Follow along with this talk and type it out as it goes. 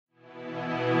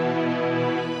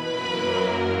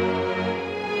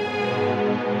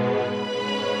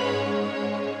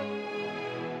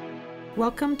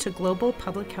Welcome to Global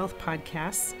Public Health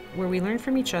Podcasts, where we learn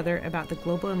from each other about the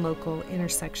global and local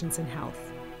intersections in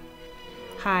health.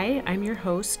 Hi, I'm your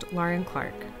host, Lauren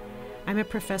Clark. I'm a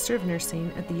professor of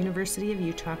nursing at the University of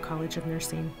Utah College of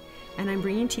Nursing, and I'm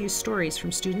bringing to you stories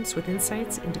from students with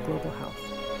insights into global health.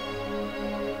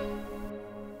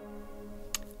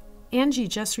 Angie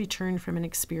just returned from an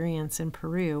experience in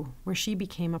Peru where she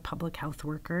became a public health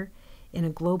worker in a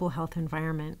global health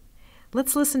environment.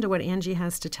 Let's listen to what Angie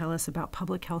has to tell us about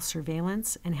public health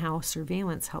surveillance and how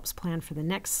surveillance helps plan for the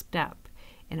next step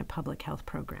in a public health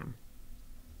program.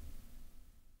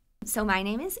 So my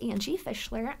name is Angie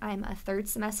Fischler. I'm a third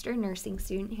semester nursing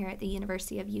student here at the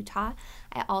University of Utah.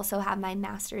 I also have my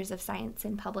Master's of Science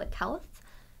in Public Health.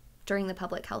 During the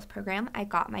public health program, I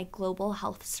got my global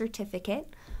health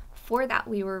certificate. For that,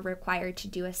 we were required to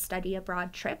do a study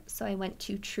abroad trip, so I went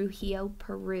to Trujillo,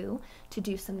 Peru, to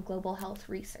do some global health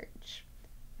research,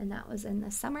 and that was in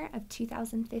the summer of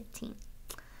 2015.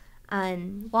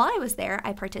 While I was there,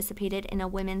 I participated in a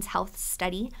women's health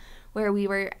study where we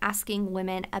were asking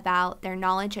women about their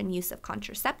knowledge and use of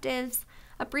contraceptives,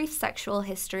 a brief sexual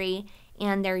history,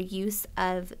 and their use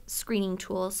of screening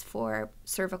tools for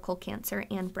cervical cancer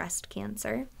and breast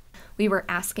cancer. We were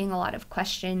asking a lot of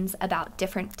questions about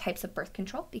different types of birth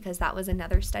control because that was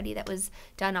another study that was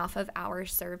done off of our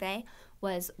survey,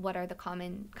 was what are the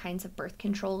common kinds of birth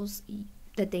controls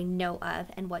that they know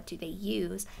of and what do they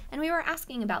use. And we were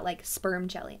asking about like sperm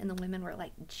jelly, and the women were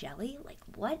like, jelly? Like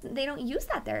what? They don't use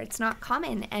that there. It's not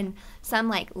common. And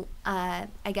some I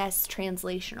guess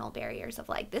translational barriers of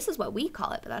like, this is what we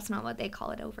call it, but that's not what they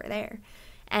call it over there.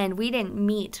 And we didn't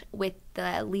meet with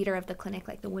the leader of the clinic,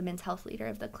 like the women's health leader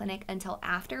of the clinic, until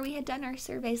after we had done our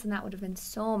surveys, and that would have been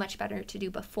so much better to do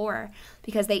before,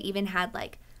 because they even had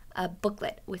like a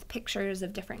booklet with pictures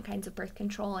of different kinds of birth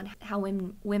control and how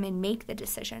women make the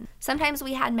decision. Sometimes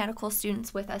we had medical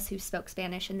students with us who spoke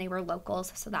Spanish and they were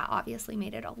locals, so that obviously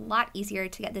made it a lot easier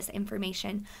to get this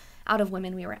information out of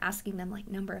women. We were asking them like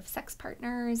number of sex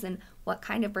partners and what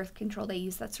kind of birth control they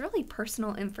use. That's really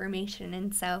personal information,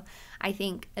 and so I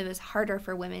think it was harder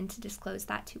for women to disclose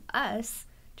that to us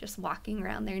just walking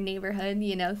around their neighborhood,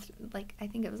 like I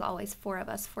think it was always four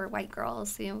white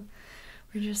girls who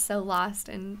were just so lost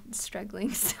and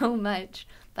struggling so much,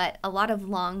 but a lot of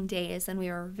long days, and we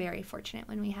were very fortunate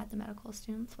when we had the medical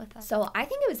students with us. So I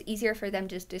think it was easier for them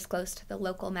to disclose to the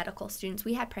local medical students.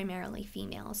 We had primarily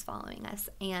females following us,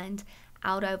 and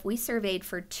we surveyed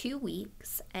for 2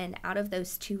 weeks, and out of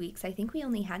those 2 weeks, I think we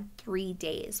only had 3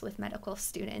 days with medical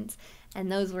students, and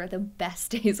those were the best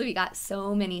days. We got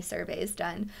so many surveys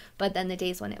done, but then the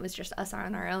days when it was just us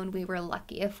on our own, we were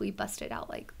lucky if we busted out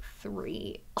like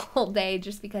 3 all day,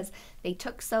 just because they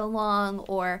took so long,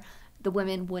 or the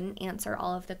women wouldn't answer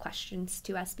all of the questions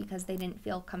to us because they didn't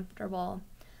feel comfortable.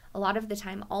 A lot of the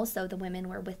time also the women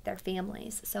were with their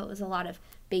families, so it was a lot of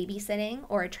babysitting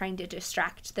or trying to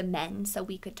distract the men so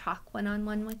we could talk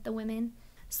one-on-one with the women.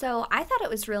 So I thought it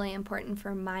was really important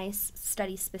for my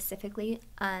study specifically,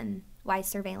 why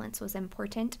surveillance was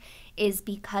important, is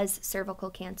because cervical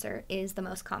cancer is the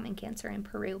most common cancer in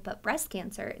Peru, but breast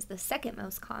cancer is the second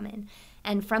most common.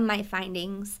 And from my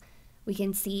findings, we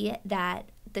can see that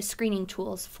the screening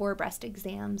tools for breast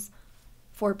exams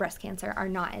for breast cancer are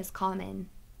not as common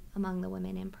among the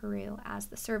women in Peru as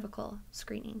the cervical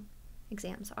screening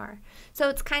exams are. So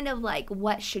it's kind of like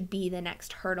what should be the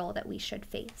next hurdle that we should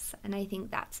face, and I think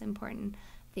that's important.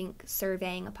 I think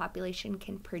surveying a population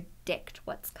can predict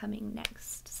what's coming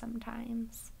next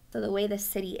sometimes. So the way the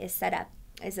city is set up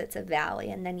is it's a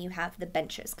valley, and then you have the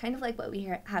benches, kind of like what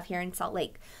we have here in Salt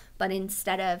Lake, but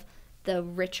instead of the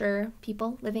richer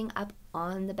people living up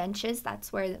on the benches,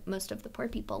 that's where most of the poor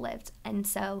people lived. And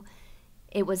so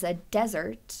it was a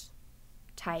desert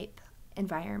type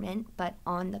environment, but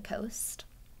on the coast.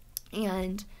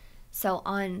 And so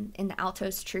in the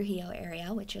Altos Trujillo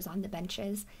area, which is on the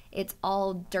benches, it's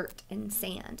all dirt and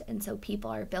sand. And so people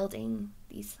are building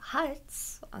these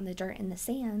huts on the dirt and the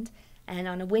sand, and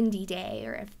on a windy day,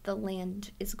 or if the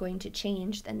land is going to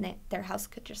change, then their house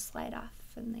could just slide off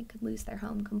and they could lose their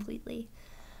home completely.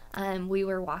 We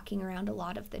were walking around a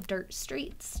lot of the dirt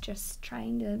streets, just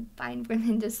trying to find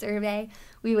women to survey.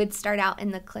 We would start out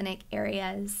in the clinic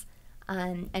areas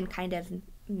and kind of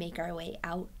make our way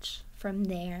out from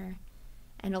there.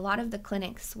 And a lot of the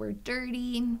clinics were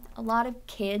dirty, a lot of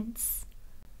kids.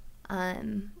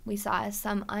 We saw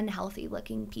some unhealthy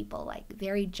looking people, like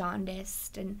very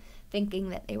jaundiced, and thinking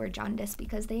that they were jaundiced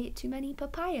because they ate too many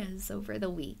papayas over the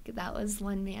week. That was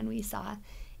one man we saw.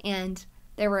 And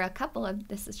there were a couple of,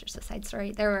 this is just a side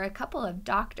story, there were a couple of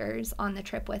doctors on the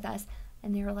trip with us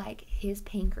and they were like, his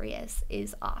pancreas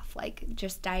is off, like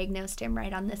just diagnosed him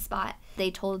right on the spot.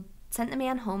 They sent the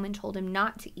man home and told him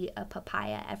not to eat a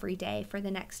papaya every day for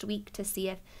the next week to see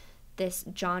if this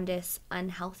jaundice,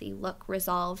 unhealthy look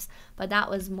resolves. But that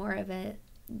was more of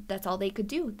that's all they could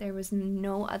do. There was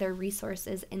no other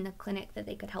resources in the clinic that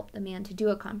they could help the man to do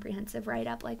a comprehensive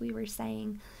write-up, like we were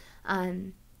saying.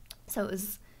 So it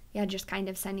was, just kind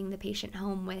of sending the patient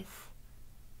home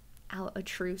without a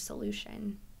true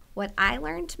solution. What I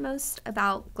learned most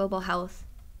about global health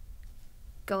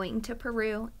going to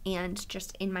Peru and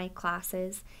just in my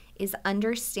classes is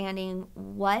understanding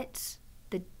what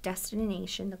the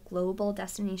destination, the global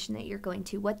destination that you're going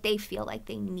to, what they feel like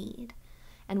they need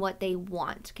and what they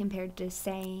want, compared to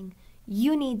saying,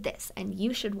 you need this and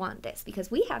you should want this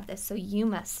because we have this, so you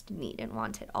must need and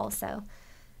want it also.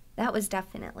 That was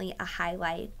definitely a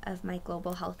highlight of my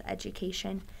global health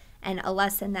education, and a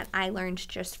lesson that I learned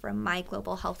just from my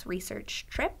global health research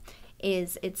trip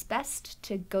is it's best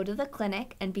to go to the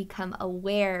clinic and become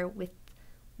aware with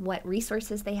what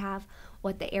resources they have,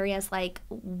 what the area's like,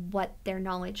 what their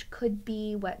knowledge could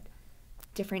be, what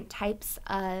different types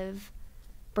of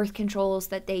birth controls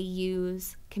that they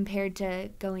use, compared to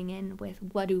going in with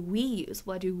what do we use,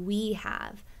 what do we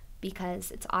have,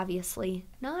 because it's obviously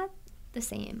not the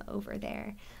same over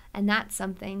there. And that's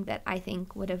something that I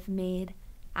think would have made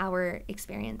our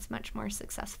experience much more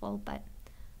successful. But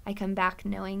I come back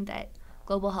knowing that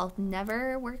global health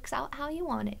never works out how you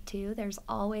want it to. There's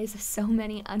always so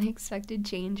many unexpected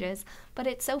changes, but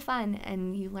it's so fun,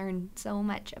 and you learn so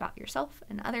much about yourself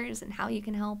and others and how you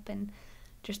can help, and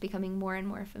just becoming more and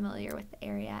more familiar with the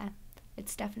area.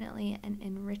 It's definitely an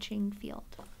enriching field.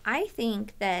 I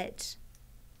think that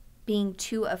being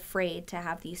too afraid to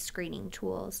have these screening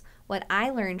tools, what I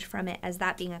learned from it as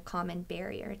that being a common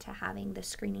barrier to having the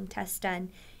screening test done,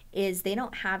 is they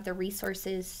don't have the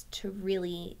resources to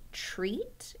really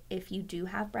treat if you do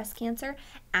have breast cancer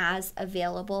as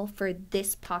available for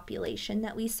this population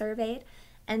that we surveyed.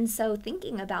 And so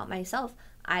thinking about myself,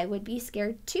 I would be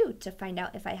scared too to find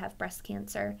out if I have breast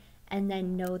cancer and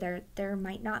then know there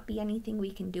might not be anything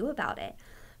we can do about it.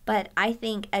 But I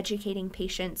think educating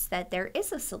patients that there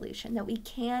is a solution, that we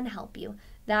can help you,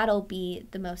 that'll be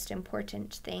the most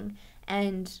important thing.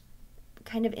 And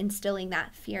kind of instilling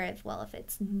that fear of, well, if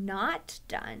it's not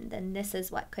done, then this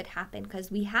is what could happen, because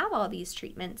we have all these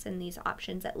treatments and these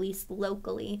options, at least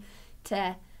locally,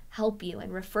 to help you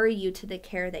and refer you to the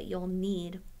care that you'll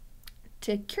need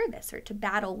to cure this or to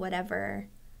battle whatever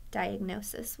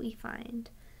diagnosis we find.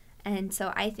 And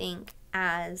so I think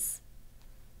as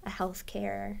a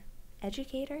healthcare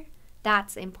educator,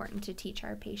 that's important to teach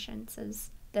our patients,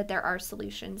 is that there are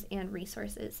solutions and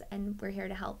resources, and we're here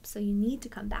to help. So you need to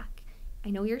come back. I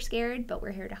know you're scared, but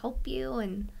we're here to help you,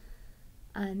 and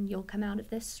you'll come out of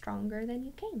this stronger than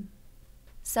you came.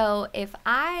 So if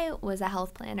I was a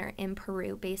health planner in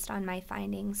Peru, based on my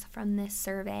findings from this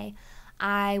survey,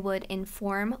 I would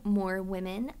inform more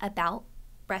women about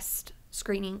breast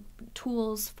screening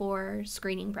tools for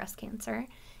screening breast cancer,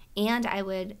 and I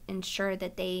would ensure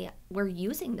that they were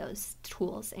using those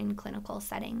tools in clinical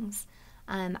settings.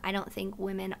 I don't think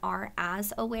women are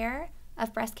as aware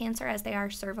of breast cancer as they are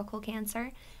cervical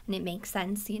cancer, and it makes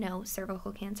sense.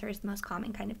 Cervical cancer is the most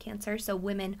common kind of cancer, so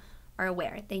women are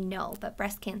aware, they know, but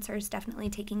breast cancer is definitely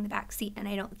taking the back seat, and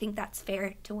I don't think that's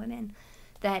fair to women,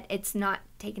 that it's not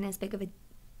as big of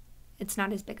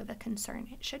a concern.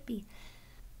 It should be.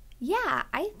 Yeah,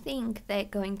 I think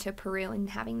that going to Peru and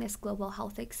having this global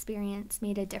health experience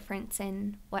made a difference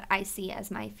in what I see as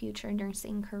my future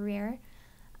nursing career.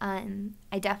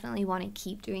 I definitely want to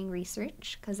keep doing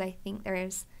research, because I think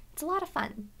it's a lot of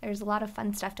fun. There's a lot of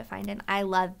fun stuff to find, and I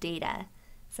love data.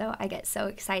 So I get so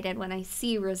excited when I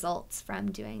see results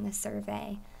from doing a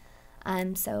survey.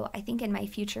 So I think in my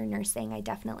future nursing, I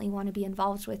definitely want to be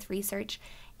involved with research.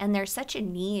 And there's such a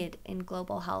need in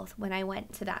global health. When I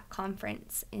went to that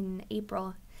conference in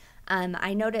April,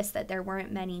 I noticed that there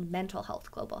weren't many mental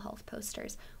health, global health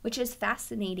posters, which is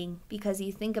fascinating, because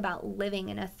you think about living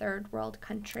in a third world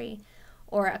country,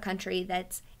 or a country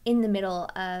that's in the middle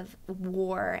of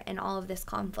war and all of this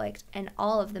conflict and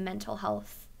all of the mental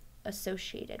health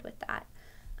associated with that,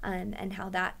 and how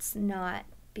that's not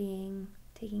being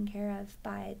taken care of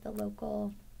by the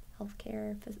local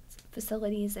healthcare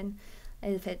facilities. And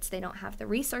if they don't have the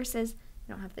resources,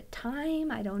 they don't have the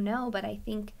time, I don't know, but I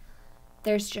think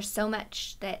there's just so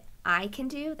much that I can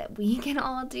do, that we can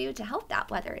all do to help that,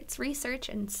 whether it's research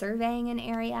and surveying an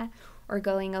area or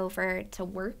going over to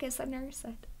work as a nurse.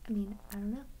 I don't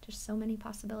know, just so many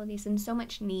possibilities and so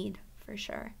much need for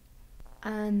sure.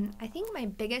 I think my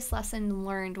biggest lesson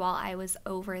learned while I was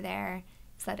over there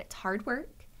that it's hard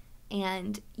work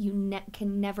and you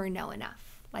can never know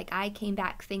enough. Like, I came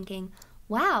back thinking,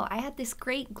 wow, I had this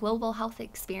great global health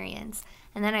experience.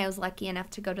 And then I was lucky enough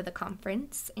to go to the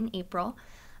conference in April,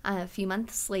 a few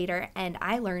months later, and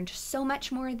I learned so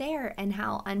much more there, and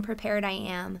how unprepared I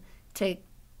am to,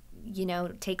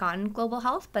 take on global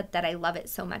health, but that I love it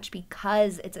so much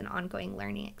because it's an ongoing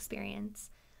learning experience.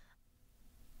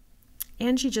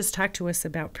 Angie just talked to us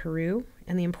about Peru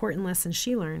and the important lessons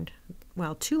she learned.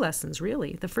 Well, 2 lessons,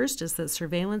 really. The first is that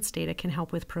surveillance data can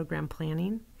help with program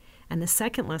planning. And the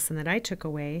second lesson that I took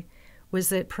away was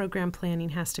that program planning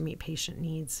has to meet patient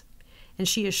needs. And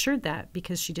she assured that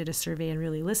because she did a survey and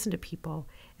really listened to people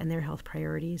and their health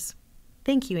priorities.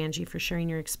 Thank you, Angie, for sharing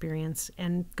your experience,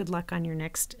 and good luck on your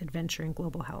next adventure in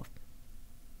global health.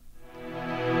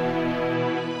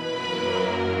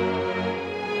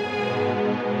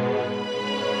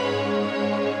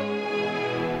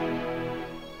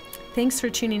 Thanks for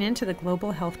tuning in to the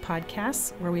Global Health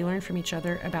Podcast, where we learn from each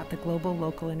other about the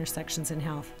global-local intersections in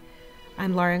health.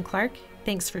 I'm Lauren Clark.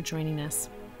 Thanks for joining us.